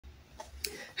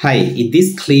Hi, in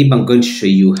this clip, I'm going to show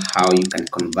you how you can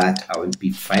convert a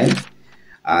WebP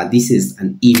file. This is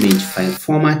an image file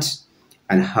format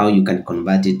and how you can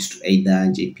convert it to either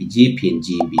JPG,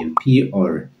 PNG, BMP,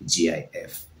 or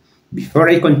GIF. Before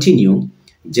I continue,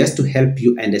 just to help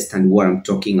you understand what I'm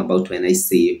talking about when I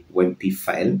say WebP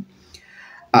file,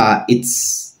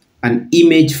 it's an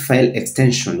image file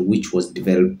extension which was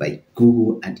developed by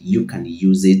Google, and you can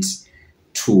use it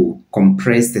to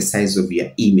compress the size of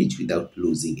your image without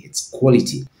losing its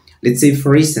quality. Let's say,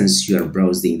 for instance, you are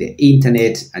browsing the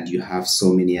internet and you have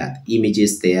so many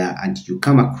images there and you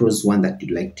come across one that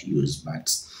you'd like to use,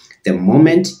 but the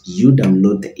moment you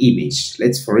download the image,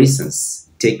 let's for instance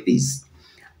take this.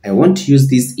 I want to use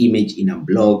this image in a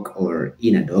blog or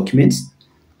in a document.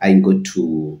 I go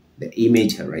to the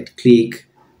image, I right click,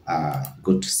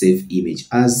 go to save image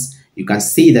as. You can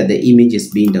see that the image is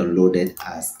being downloaded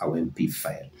as a WebP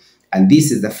file. And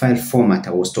this is the file format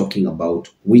I was talking about,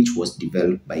 which was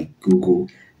developed by Google,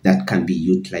 that can be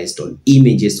utilized on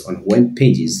images on web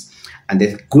pages. And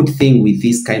the good thing with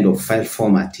this kind of file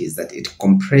format is that it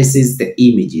compresses the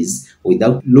images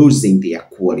without losing their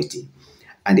quality.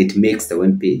 And it makes the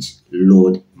web page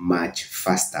load much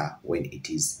faster when it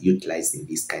is utilized in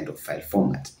this kind of file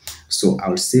format. So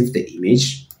I'll save the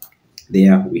image.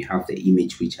 There we have the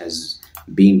image which has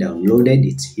been downloaded.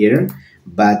 It's here,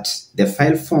 but the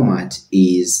file format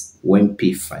is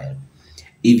WebP file.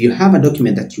 If you have a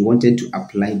document that you wanted to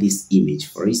apply this image,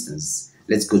 for instance,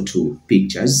 let's go to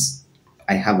pictures.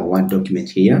 I have a Word document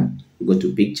here. Go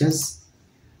to pictures,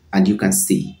 and you can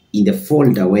see in the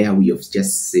folder where we have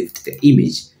just saved the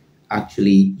image,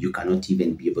 actually you cannot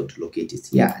even be able to locate it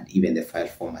here, and even the file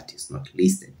format is not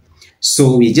listed.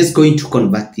 So we're just going to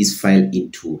convert this file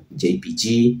into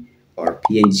JPG or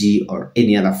PNG or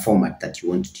any other format that you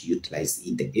want to utilize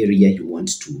in the area you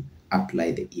want to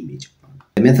apply the image on.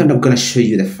 The method I'm going to show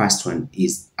you, the first one,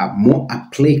 is more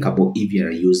applicable if you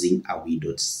are using a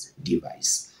Windows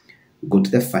device. Go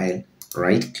to the file,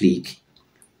 right click,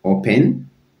 open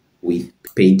with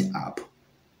Paint app.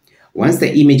 Once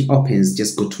the image opens,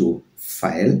 just go to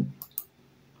File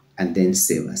and then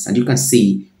Save As. And you can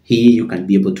see here you can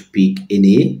be able to pick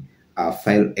any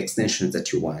file extensions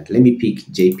that you want. Let me pick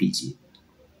JPG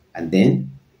and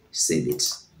then save it.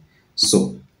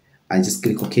 So I just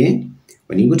click OK.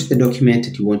 When you go to the document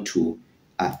that you want to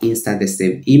insert the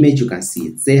same image, you can see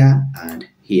it's there, and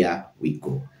here we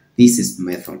go. This is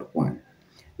method one.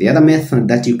 The other method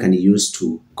that you can use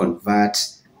to convert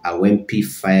a WebP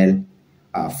file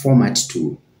format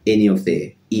to any of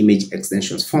the image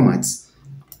extensions formats,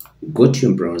 go to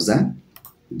your browser,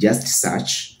 just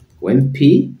search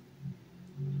WebP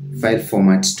file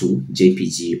format to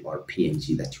JPG or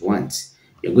PNG that you want.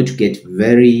 You're going to get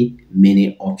very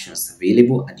many options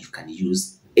available, and you can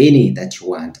use any that you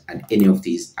want, and any of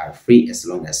these are free as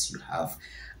long as you have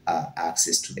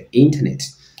access to the internet.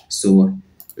 So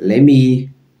let me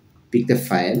pick the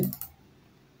file,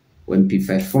 WebP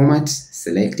file format,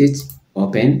 select it,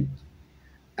 open,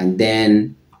 and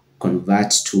then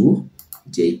convert to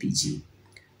JPG.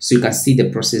 So you can see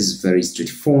the process is very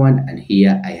straightforward, and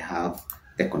here I have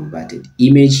the converted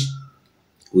image,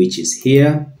 which is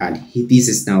here, and this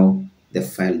is now the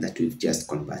file that we've just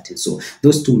converted. So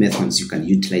those two methods, you can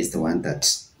utilize the one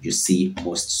that you see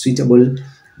most suitable,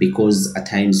 because at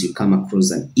times you come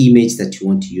across an image that you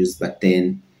want to use, but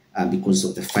then because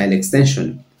of the file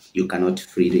extension, you cannot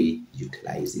freely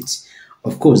utilize it.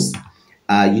 Of course,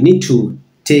 you need to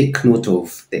take note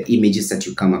of the images that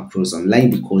you come across online,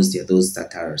 because they're those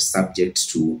that are subject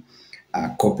to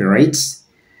copyright.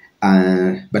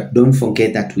 But don't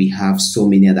forget that we have so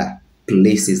many other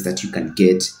places that you can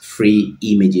get free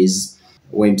images,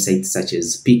 websites such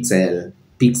as Pixel,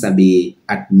 Pixabay,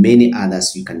 and many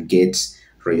others. You can get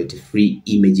royalty-free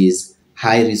images,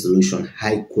 high resolution,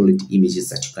 high quality images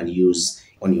that you can use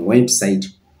on your website,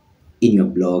 in your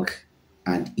blog,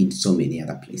 and in so many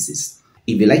other places.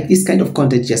 If you like this kind of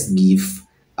content, just give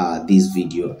this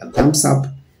video a thumbs up.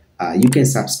 You can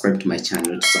subscribe to my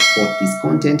channel to support this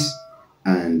content,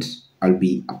 and I'll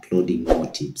be uploading more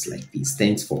tips like this.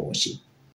 Thanks for watching.